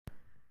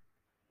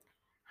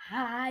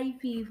Hi,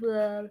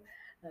 people.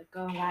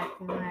 Welcome back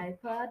to my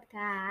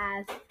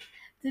podcast.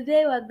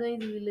 Today, we're going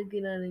to be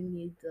looking at a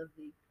new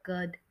topic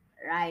called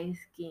rhyme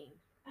scheme.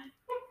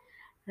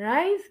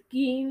 Rhyme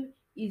scheme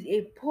is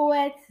a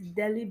poet's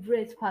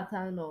deliberate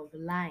pattern of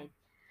line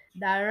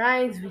that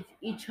rhymes with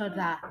each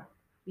other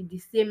with the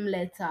same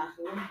letter.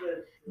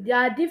 There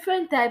are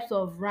different types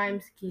of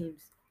rhyme schemes,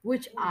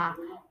 which are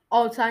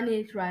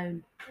alternate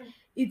rhyme.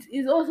 It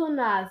is also known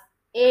as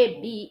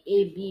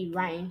ABAB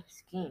rhyme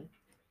scheme.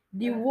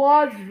 The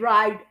words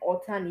rhyme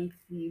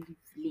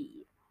alternatively.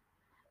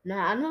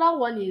 Now another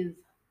one is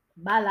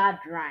ballad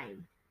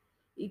rhyme.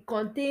 It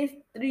contains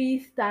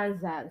three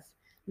stanzas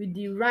with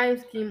the rhyme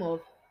scheme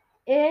of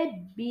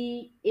A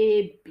B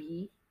A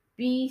B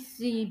B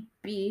C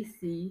B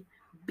C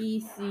B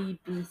C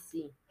B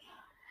C.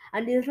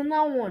 And there's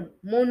another one,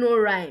 mono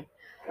rhyme.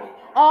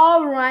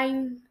 All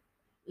rhyme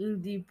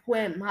in the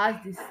poem has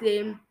the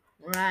same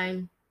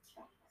rhyme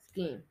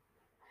scheme.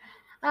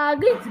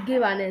 I'm going to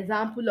give an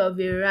example of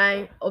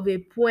a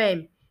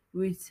poem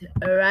with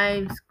a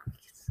rhyme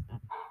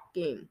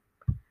scheme,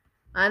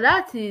 and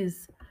that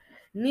is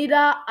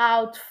Neither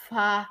Out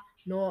Far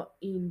Nor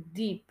In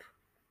Deep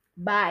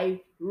by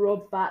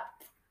Robert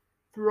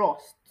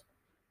Frost.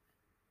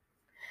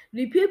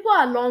 The people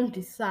along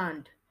the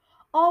sand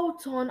all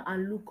turn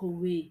and look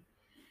away.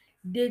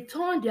 They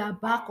turn their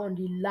back on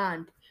the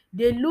land.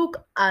 They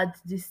look at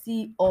the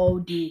sea all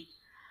day.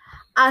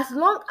 As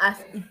long as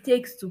it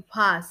takes to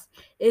pass,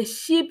 a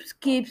ship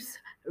keeps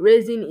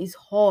raising its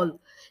hull.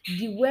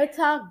 The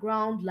wetter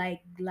ground like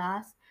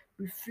glass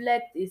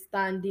reflects a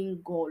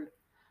standing gull.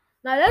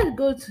 Now let's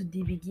go to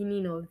the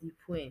beginning of the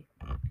poem.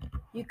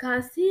 You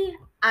can see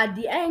at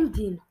the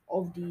ending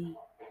of the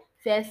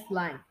first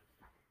line,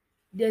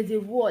 there's a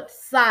word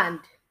sand.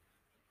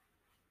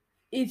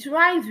 It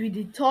rhymes with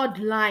the third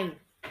line,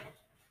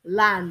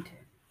 land.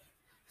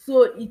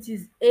 So it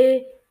is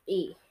A.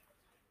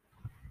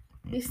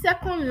 The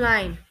second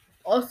line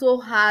also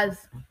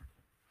has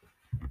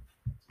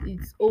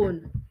its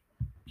own.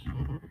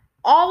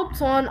 All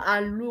turn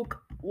and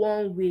look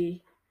one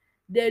way.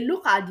 They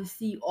look at the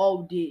sea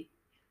all day.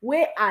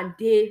 Way and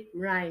day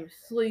rhymes,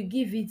 so you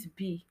give it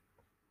B.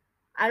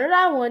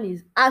 Another one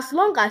is as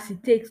long as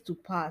it takes to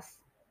pass,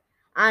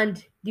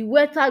 and the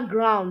wetter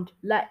ground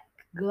like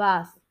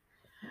glass.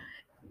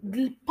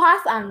 The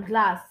pass and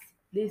glass,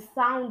 they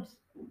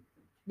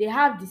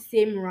have the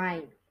same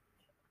rhyme,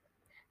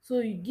 so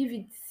you give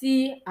it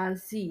C and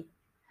C.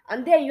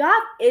 And then you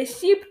have a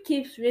ship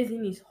keeps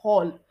raising its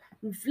hull,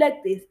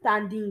 reflect a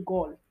standing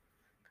gull.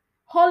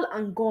 Hull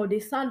and gull, they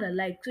sound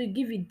alike, so you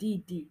give it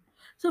D.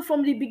 So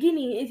from the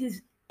beginning it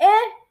is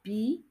A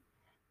B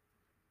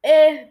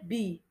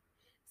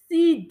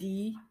C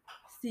D.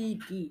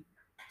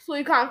 So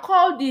you can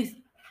call this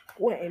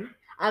poem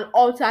an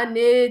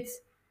alternate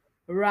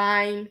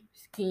rhyme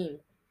scheme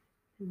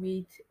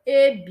with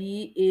A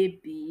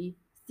B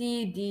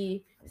C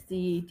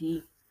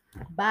D.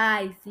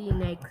 Bye, see you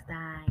next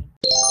time.